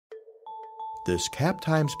This Cap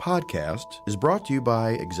Times podcast is brought to you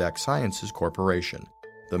by Exact Sciences Corporation,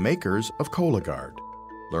 the makers of Cologuard.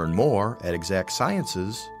 Learn more at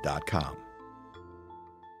exactsciences.com.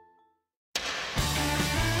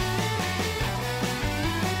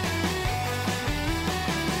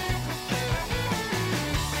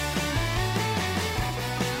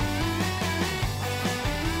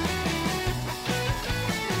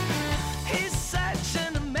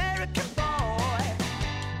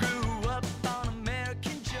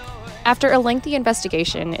 After a lengthy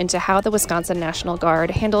investigation into how the Wisconsin National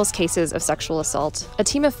Guard handles cases of sexual assault, a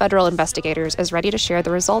team of federal investigators is ready to share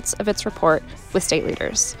the results of its report with state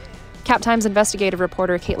leaders. Cap Times investigative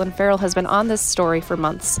reporter Caitlin Farrell has been on this story for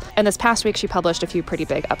months, and this past week she published a few pretty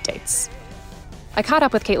big updates. I caught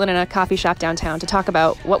up with Caitlin in a coffee shop downtown to talk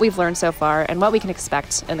about what we've learned so far and what we can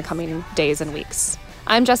expect in the coming days and weeks.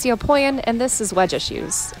 I'm Jessie Opoyan, and this is Wedge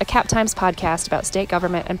Issues, a Cap Times podcast about state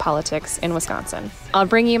government and politics in Wisconsin. I'll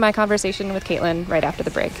bring you my conversation with Caitlin right after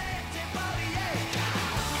the break.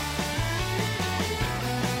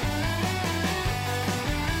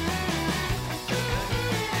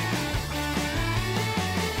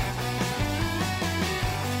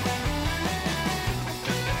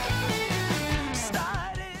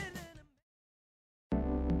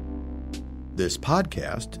 This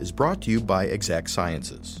podcast is brought to you by Exact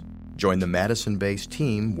Sciences. Join the Madison-based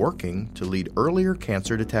team working to lead earlier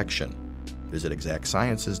cancer detection. Visit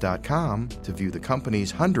exactsciences.com to view the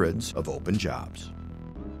company's hundreds of open jobs.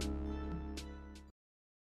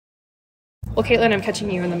 Well, Caitlin, I'm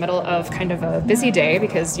catching you in the middle of kind of a busy day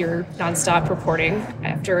because you're nonstop reporting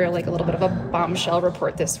after a little bit of a bombshell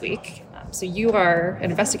report this week. So you are an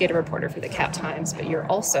investigative reporter for the Cap Times, but you're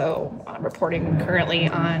also reporting currently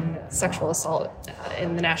on sexual assault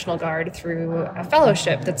in the National Guard through a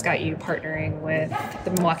fellowship that's got you partnering with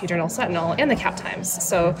the Milwaukee Journal-Sentinel and the Cap Times.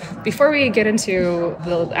 So before we get into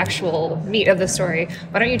the actual meat of the story,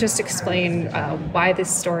 why don't you just explain why this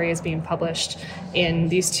story is being published in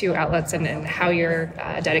these two outlets and how you're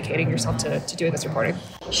dedicating yourself to doing this reporting?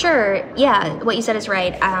 Sure. Yeah, what you said is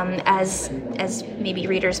right. As maybe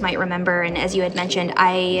readers might remember, and as you had mentioned,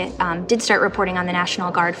 I did start reporting on the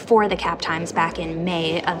National Guard for the Cap Times back in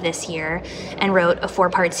May of this year and wrote a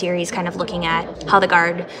 4-part series kind of looking at how the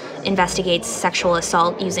Guard investigates sexual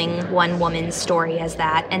assault using one woman's story as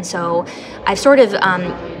that. And so I've sort of,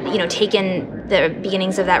 taken the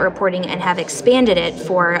beginnings of that reporting and have expanded it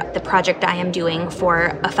for the project I am doing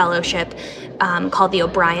for a fellowship called the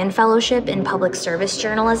O'Brien Fellowship in Public Service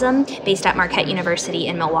Journalism, based at Marquette University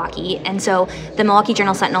in Milwaukee. And so the Milwaukee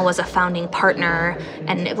Journal-Sentinel was a founding partner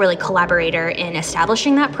and really collaborator in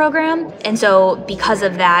establishing that program. And so because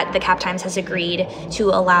of that, the Cap Times has agreed to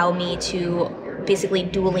allow me to basically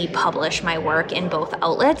dually publish my work in both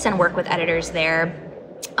outlets and work with editors there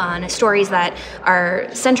on stories that are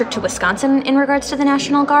centric to Wisconsin in regards to the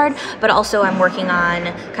National Guard, but also I'm working on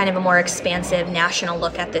kind of a more expansive national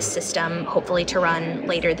look at this system, hopefully to run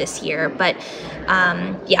later this year. But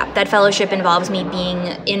that fellowship involves me being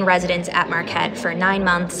in residence at Marquette for 9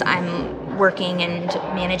 months. I'm working and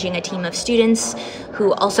managing a team of students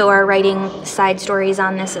who also are writing side stories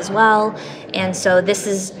on this as well. And so this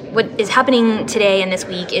is what is happening today and this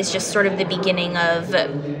week is just sort of the beginning of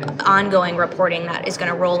ongoing reporting that is going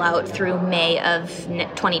to roll out through May of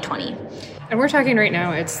 2020. And we're talking right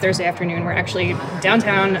now, it's Thursday afternoon. We're actually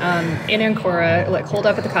downtown in Ancora, holed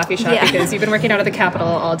up at the coffee shop because you've been working out of the Capitol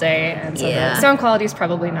all day. And so the sound quality is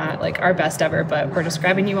probably not our best ever, but we're just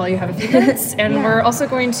grabbing you while you have a few minutes. And we're also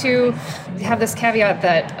going to have this caveat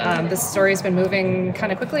that this story's been moving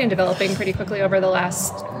kind of quickly and developing pretty quickly over the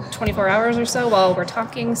last 24 hours or so while we're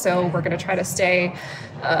talking. So we're going to try to stay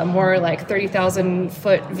more 30,000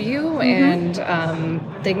 foot view, and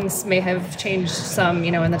things may have changed some,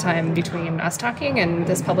 in the time between us talking and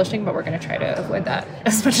this publishing, but we're going to try to avoid that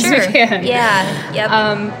as much as we can. Yeah.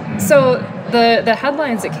 Yep. So the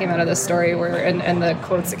headlines that came out of this story were, and the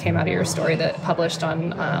quotes that came out of your story that published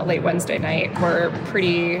on late Wednesday night were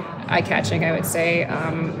pretty eye-catching, I would say.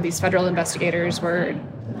 These federal investigators were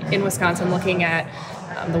in Wisconsin looking at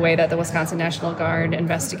the way that the Wisconsin National Guard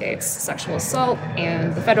investigates sexual assault,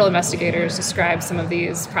 and the federal investigators described some of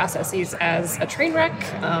these processes as a train wreck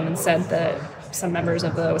and said that some members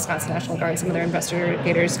of the Wisconsin National Guard, some of their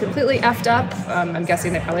investigators completely effed up. I'm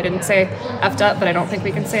guessing they probably didn't say effed up, but I don't think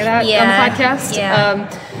we can say that on the podcast. Yeah.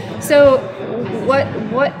 So what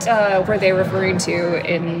were they referring to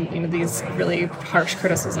in these really harsh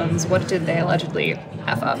criticisms? What did they allegedly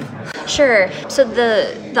F up? Sure. So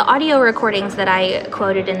the audio recordings that I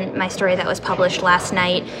quoted in my story that was published last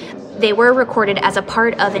night, they were recorded as a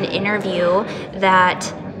part of an interview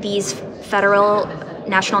that these federal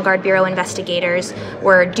National Guard Bureau investigators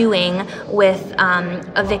were doing with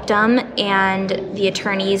a victim and the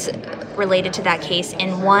attorneys related to that case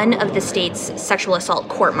in one of the state's sexual assault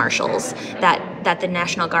court-martials that the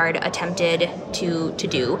National Guard attempted to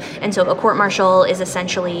do. And so a court-martial is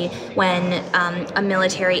essentially when a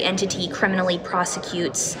military entity criminally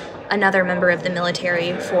prosecutes another member of the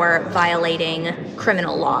military for violating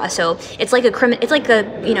criminal law. So it's like a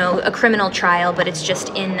criminal trial, but it's just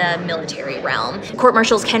in the military realm.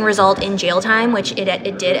 Court-martials can result in jail time, which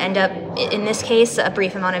it did end up in this case, a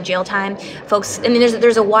brief amount of jail time. Folks, I mean,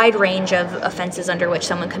 there's a wide range of offenses under which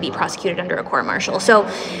someone can be prosecuted under a court-martial. So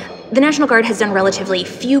the National Guard has done relatively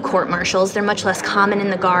few court-martials. They're much less common in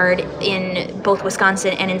the Guard in both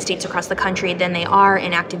Wisconsin and in states across the country than they are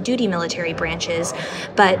in active duty military branches.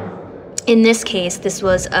 But in this case, this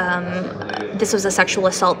was a sexual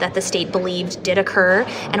assault that the state believed did occur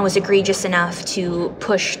and was egregious enough to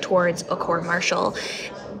push towards a court-martial.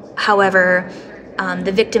 However,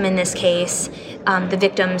 the victim in this case, the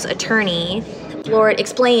victim's attorney, Lord,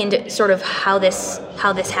 explained sort of how this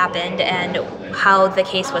happened and how the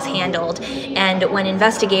case was handled. And when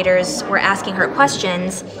investigators were asking her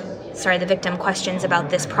the victim questions about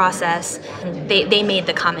this process, they made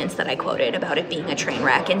the comments that I quoted about it being a train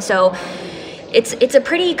wreck. And so it's a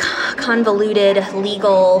pretty convoluted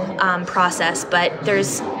legal process, but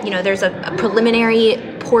there's a preliminary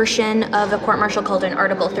portion of a court-martial called an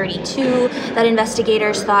Article 32 that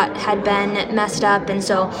investigators thought had been messed up, and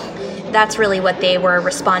so that's really what they were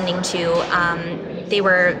responding to. They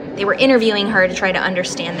were interviewing her to try to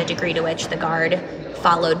understand the degree to which the Guard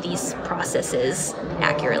followed these processes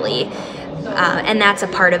accurately. And that's a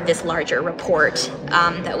part of this larger report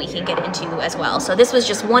that we can get into as well. So this was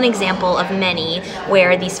just one example of many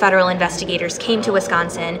where these federal investigators came to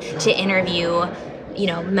Wisconsin to interview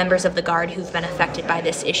members of the Guard who've been affected by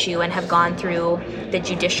this issue and have gone through the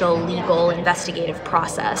judicial, legal, investigative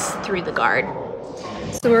process through the Guard.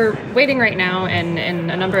 So we're waiting right now, and in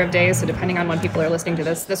a number of days, so depending on when people are listening to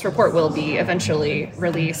this report will be eventually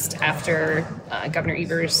released after Governor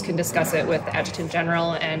Evers can discuss it with the Adjutant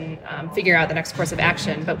General and figure out the next course of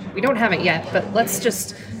action. But we don't have it yet, but let's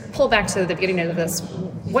just pull back to the beginning of this.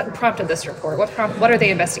 What prompted this report? What are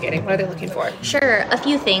they investigating? What are they looking for? Sure, a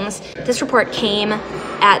few things. This report came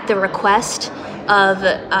at the request of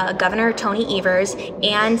Governor Tony Evers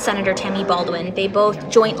and Senator Tammy Baldwin. They both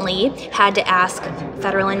jointly had to ask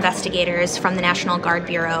federal investigators from the National Guard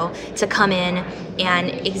Bureau to come in and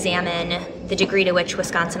examine the degree to which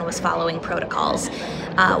Wisconsin was following protocols.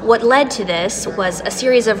 What led to this was a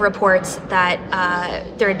series of reports that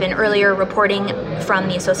there had been earlier reporting from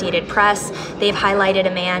the Associated Press. They've highlighted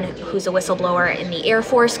a man who's a whistleblower in the Air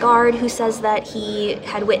Force Guard who says that he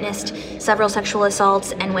had witnessed several sexual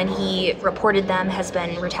assaults and when he reported them has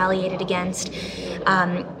been retaliated against.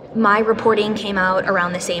 My reporting came out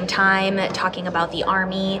around the same time, talking about the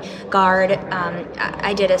Army Guard.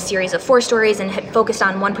 I did a series of 4 stories and had focused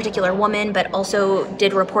on one particular woman, but also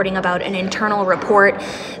did reporting about an internal report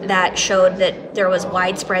that showed that there was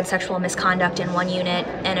widespread sexual misconduct in one unit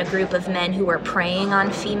and a group of men who were preying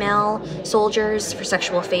on female soldiers for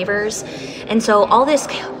sexual favors. And so all this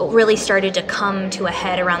really started to come to a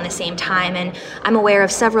head around the same time, and I'm aware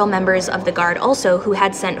of several members of the Guard also who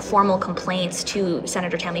had sent formal complaints to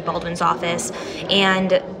Senator Tammy Baldwin's office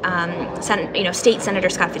and State Senator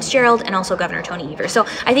Scott Fitzgerald and also Governor Tony Evers. So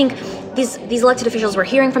I think these elected officials were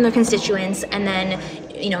hearing from their constituents, and then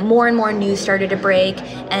more and more news started to break,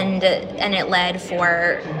 and it led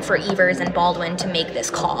for Evers and Baldwin to make this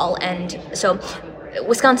call. And so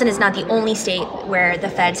Wisconsin is not the only state where the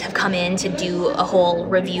feds have come in to do a whole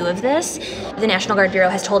review of this. The National Guard Bureau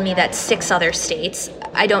has told me that 6 other states,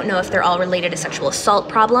 I don't know if they're all related to sexual assault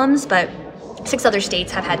problems, but 6 other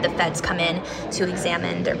states have had the feds come in to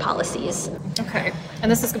examine their policies. Okay.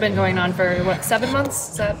 And this has been going on for, 7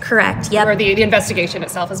 months? Is that correct, yep. Or the investigation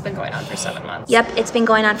itself has been going on for 7 months? Yep, it's been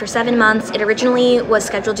going on for 7 months. It originally was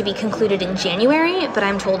scheduled to be concluded in January, but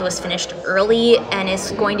I'm told was finished early and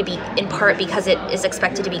is going to be in part because it is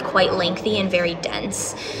expected to be quite lengthy and very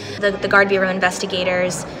dense. The Guard Bureau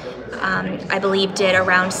investigators I believe did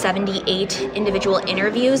around 78 individual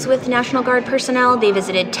interviews with National Guard personnel. They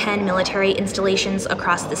visited 10 military installations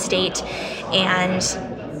across the state and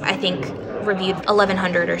I think reviewed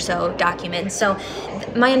 1,100 or so documents. So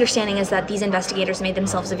my understanding is that these investigators made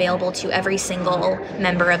themselves available to every single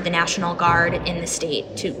member of the National Guard in the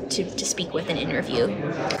state to speak with and interview.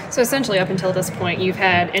 So essentially up until this point, you've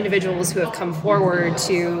had individuals who have come forward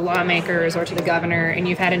to lawmakers or to the governor, and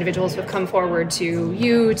you've had individuals who have come forward to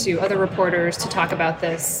you, to other reporters to talk about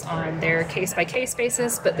this on their case-by-case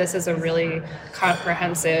basis, but this is a really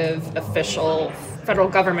comprehensive, official federal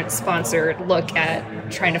government-sponsored look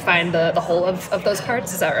at trying to find the whole of those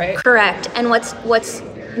cards. Is that right? Correct. And what's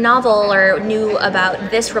novel or new about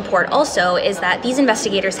this report also is that these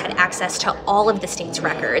investigators had access to all of the state's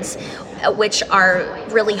records, which are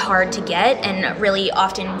really hard to get and really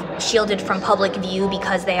often shielded from public view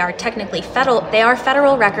because they are technically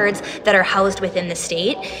federal records that are housed within the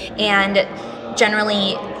state. And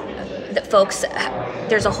generally,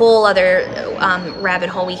 there's a whole other rabbit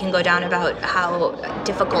hole we can go down about how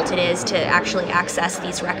difficult it is to actually access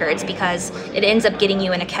these records, because it ends up getting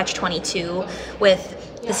you in a catch-22 with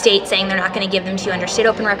the state saying they're not going to give them to you under state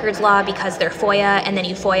open records law because they're FOIA, and then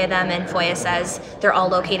you FOIA them and FOIA says they're all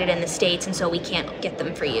located in the states and so we can't get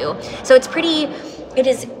them for you. So it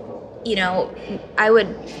is, I would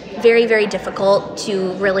very, very difficult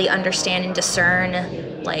to really understand and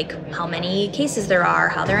discern like how many cases there are,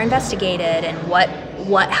 how they're investigated, and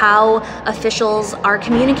how officials are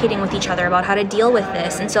communicating with each other about how to deal with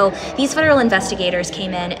this. And so these federal investigators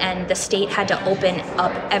came in and the state had to open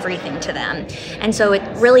up everything to them. And so it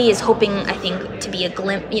really is hoping, I think, to be a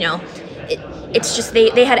glimpse, it's just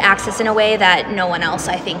they had access in a way that no one else,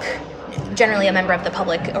 I think, generally a member of the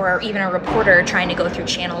public or even a reporter trying to go through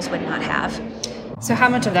channels would not have. So how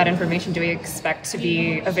much of that information do we expect to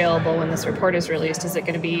be available when this report is released? Is it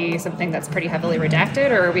going to be something that's pretty heavily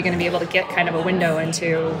redacted, or are we going to be able to get kind of a window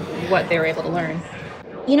into what they were able to learn?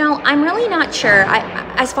 I'm really not sure.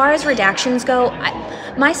 As far as redactions go,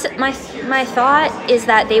 my thought is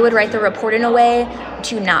that they would write the report in a way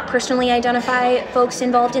to not personally identify folks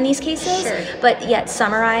involved in these cases, sure, but yet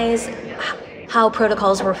summarize how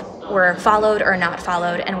protocols were followed or not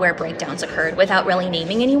followed and where breakdowns occurred without really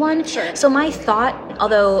naming anyone. Sure. So my thought,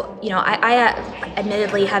 although, I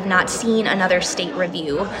admittedly have not seen another state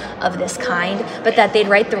review of this kind, but that they'd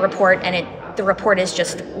write the report and the report is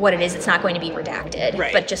just what it is. It's not going to be redacted.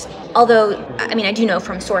 Right. But although I do know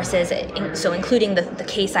from sources, so including the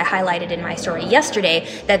case I highlighted in my story yesterday,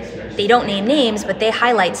 that they don't name names, but they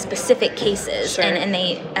highlight specific cases, sure, and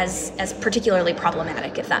they as particularly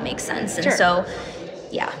problematic, if that makes sense. And sure. So,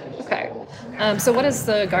 yeah. Okay. So what is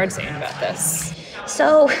the Guard saying about this?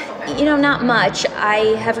 So, not much.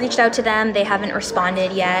 I have reached out to them. They haven't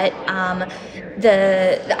responded yet.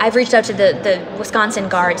 I've reached out to the Wisconsin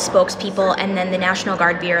Guard spokespeople and then the National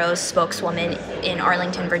Guard Bureau's spokeswoman in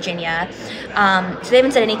Arlington, Virginia. So they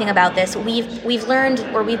haven't said anything about this. We've learned,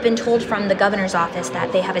 or we've been told from the governor's office,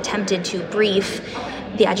 that they have attempted to brief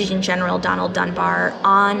the Adjutant General Donald Dunbar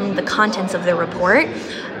on the contents of the report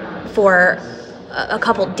for a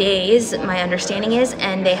couple days, my understanding is,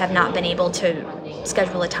 and they have not been able to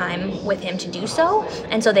schedule a time with him to do so.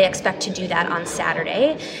 And so they expect to do that on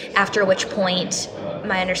Saturday, after which point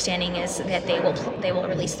my understanding is that they will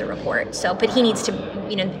release the report. So, but he needs to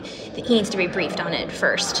be briefed on it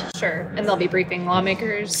first. Sure. And they'll be briefing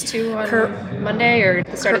lawmakers too on Monday or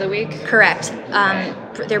the start of the week? Correct.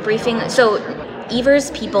 They're briefing. So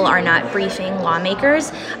Evers people are not briefing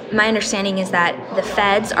lawmakers. My understanding is that the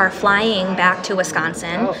feds are flying back to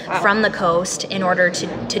Wisconsin from the coast in order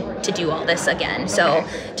to do all this again. Okay. So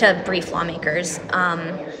to brief lawmakers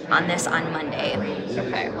on this on Monday.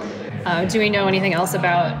 Okay. Do we know anything else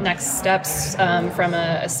about next steps from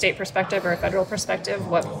a state perspective or a federal perspective?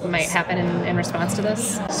 What might happen in response to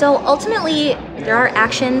this? So ultimately, there are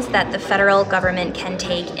actions that the federal government can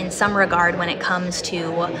take in some regard when it comes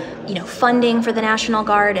to, funding for the National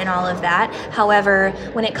Guard and all of that. However,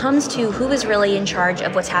 when it comes to who is really in charge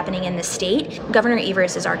of what's happening in the state, Governor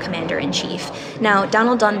Evers is our commander-in-chief. Now,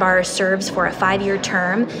 Donald Dunbar serves for a 5-year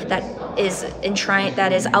term that is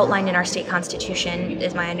outlined in our state constitution,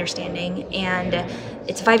 is my understanding, and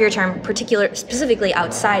it's a 5-year term, specifically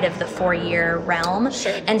outside of the 4-year realm.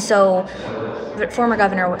 Sure. And so, former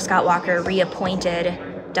Governor Scott Walker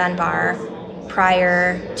reappointed Dunbar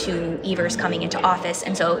prior to Evers coming into office,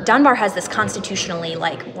 and so Dunbar has this constitutionally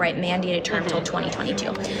mandated term until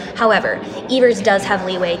 2022. However, Evers does have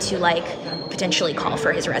leeway to potentially call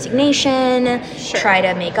for his resignation, sure, try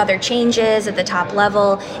to make other changes at the top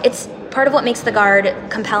level. It's part of what makes the Guard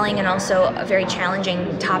compelling and also a very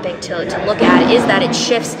challenging topic to look at is that it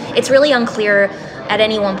shifts. It's really unclear at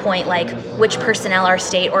any one point which personnel are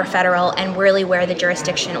state or federal and really where the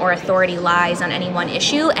jurisdiction or authority lies on any one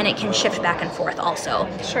issue, and it can shift back and forth also.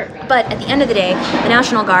 Sure. But at the end of the day, the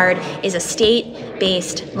National Guard is a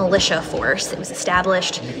state-based militia force. It was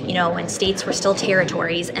established, when states were still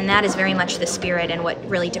territories, and that is very much the spirit and what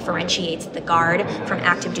really differentiates the Guard from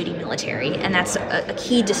active duty military. And that's a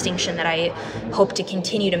key distinction that I hope to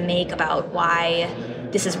continue to make about why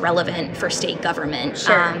this is relevant for state government.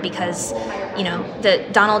 Sure. Because, the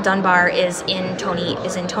Donald Dunbar is in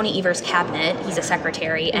Tony Evers' cabinet. He's a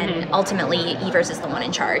secretary, and ultimately Evers is the one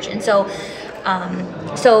in charge. And so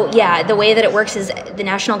the way that it works is the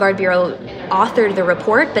National Guard Bureau authored the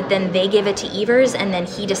report, but then they give it to Evers, and then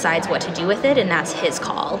he decides what to do with it, and that's his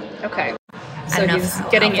call. Okay. So he's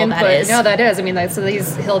getting input. No, that is. I mean,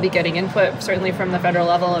 he'll be getting input certainly from the federal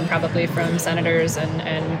level and probably from senators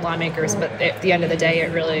and lawmakers. But at the end of the day,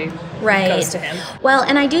 it really goes to him. Well,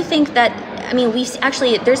 and I do think that,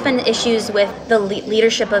 there's been issues with the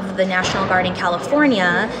leadership of the National Guard in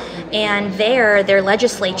California, and their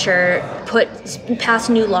legislature passed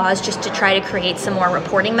new laws just to try to create some more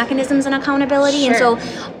reporting mechanisms and accountability. Sure.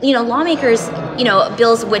 And so, lawmakers,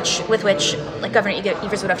 bills with which like Governor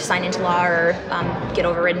Evers would have to sign into law or get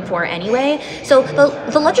overridden for anyway. So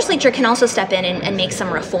the legislature can also step in and make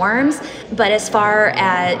some reforms. But as far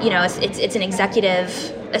as, it's an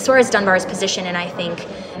executive, as far as Dunbar's position, and I think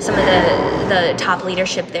some of the top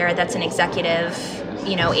leadership there, that's an executive,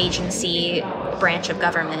 agency branch of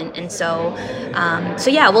government. And so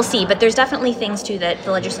we'll see. But there's definitely things too that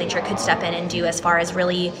the legislature could step in and do as far as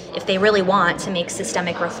really, if they really want to make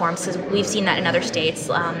systemic reforms, because we've seen that in other states,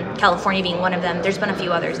 California being one of them. There's been a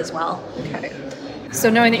few others as well. Okay. So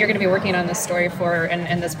knowing that you're going to be working on this story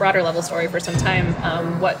and this broader level story for some time,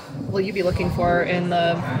 what will you be looking for in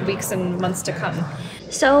the weeks and months to come?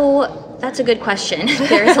 So that's a good question.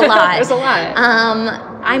 There's a lot. There's a lot.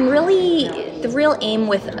 The real aim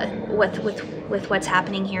with what's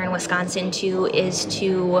happening here in Wisconsin too is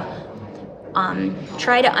to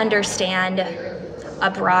try to understand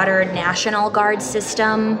a broader National Guard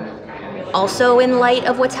system also in light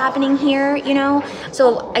of what's happening here,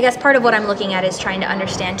 So I guess part of what I'm looking at is trying to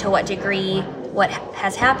understand to what degree what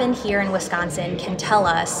has happened here in Wisconsin can tell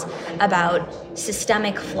us about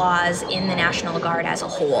systemic flaws in the National Guard as a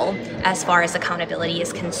whole, as far as accountability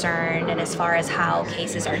is concerned and as far as how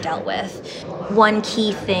cases are dealt with. One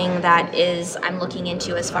key thing that I'm looking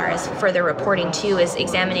into as far as further reporting too is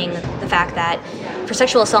examining the fact that for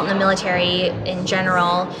sexual assault in the military in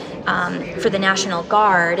general, for the National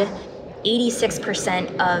Guard,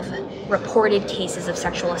 86% of reported cases of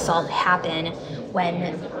sexual assault happen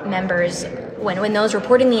when those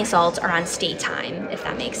reporting the assaults are on state time, if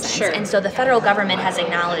that makes sense. Sure. And so the federal government has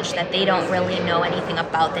acknowledged that they don't really know anything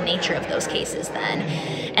about the nature of those cases then.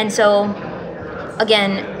 And so,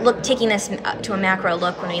 again, taking this to a macro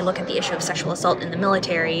look, when we look at the issue of sexual assault in the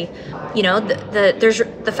military,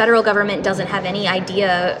 the federal government doesn't have any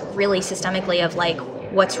idea really systemically of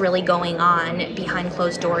what's really going on behind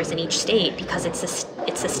closed doors in each state, because it's a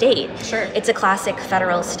state. Sure. It's a classic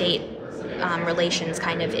federal-state relations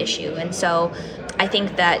kind of issue. And so I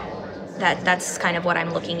think that's kind of what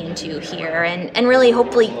I'm looking into here, and really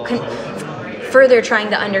hopefully further trying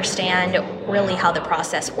to understand really how the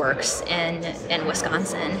process works in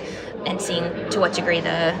Wisconsin, and seeing to what degree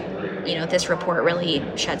this report really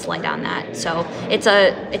sheds light on that. So it's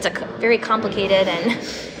a very complicated and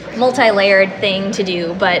multi-layered thing to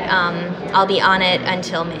do, but I'll be on it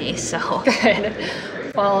until May. So good.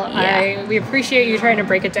 Well, yeah. We appreciate you trying to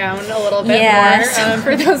break it down a little bit more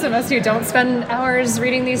for those of us who don't spend hours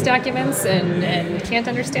reading these documents and can't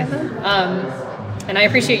understand them. And I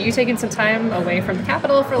appreciate you taking some time away from the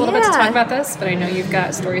Capitol for a little bit to talk about this, but I know you've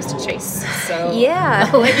got stories to chase, so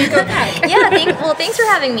I'll let you go back. Thanks for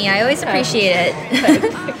having me. I always appreciate it.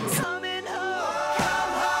 Thanks.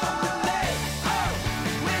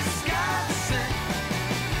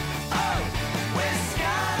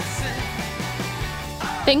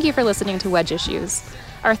 Thank you for listening to Wedge Issues.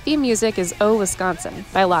 Our theme music is Oh Wisconsin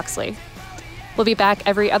by Loxley. We'll be back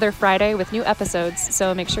every other Friday with new episodes,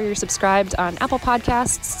 so make sure you're subscribed on Apple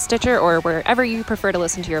Podcasts, Stitcher, or wherever you prefer to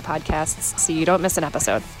listen to your podcasts so you don't miss an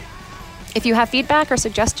episode. If you have feedback or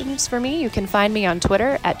suggestions for me, you can find me on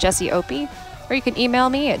Twitter at Jessie Opie, or you can email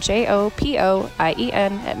me at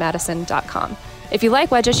jopoien@madison.com. If you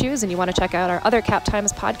like Wedge Issues and you want to check out our other Cap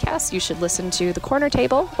Times podcasts, you should listen to The Corner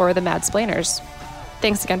Table or The Mad Splainers.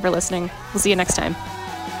 Thanks again for listening. We'll see you next time.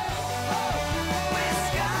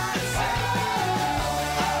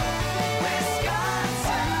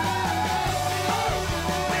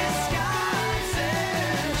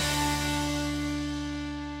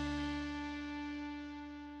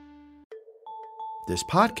 This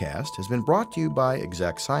podcast has been brought to you by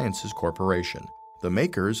Exact Sciences Corporation, the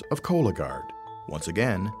makers of Cologuard. Once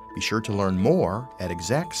again, be sure to learn more at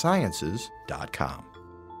exactsciences.com.